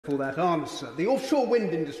For that answer. The offshore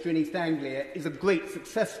wind industry in East Anglia is a great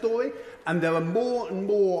success story, and there are more and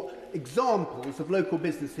more examples of local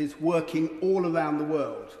businesses working all around the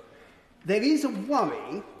world. There is a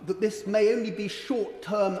worry that this may only be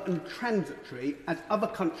short-term and transitory as other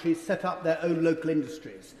countries set up their own local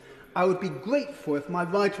industries. I would be grateful if my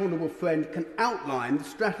right honourable friend can outline the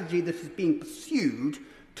strategy that is being pursued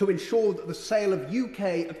to ensure that the sale of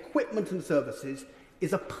UK equipment and services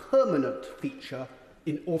is a permanent feature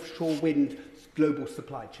in offshore wind global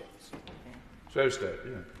supply chains.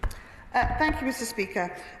 Thank you, Mr.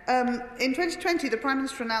 Speaker. In 2020, the Prime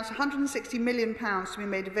Minister announced £160 million to be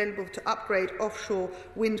made available to upgrade offshore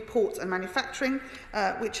wind ports and manufacturing,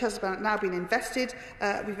 which has now been invested.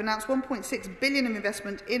 We've announced £1.6 billion of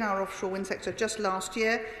investment in our offshore wind sector just last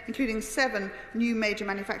year, including 7 new major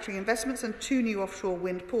manufacturing investments and 2 new offshore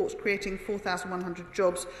wind ports, creating 4,100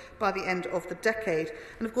 jobs by the end of the decade.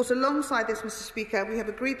 And of course, alongside this, Mr. Speaker, we have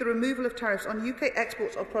agreed the removal of tariffs on UK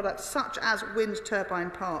exports of products such as wind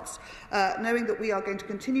turbine parts, knowing that we are going to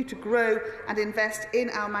continue to grow and invest in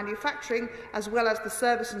our manufacturing as well as the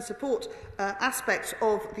service and support aspects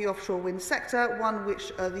of the offshore wind sector, one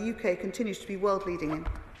which the UK continues to be world leading in.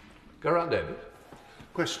 Geraint Davies.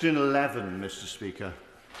 Question 11, Mr. Speaker.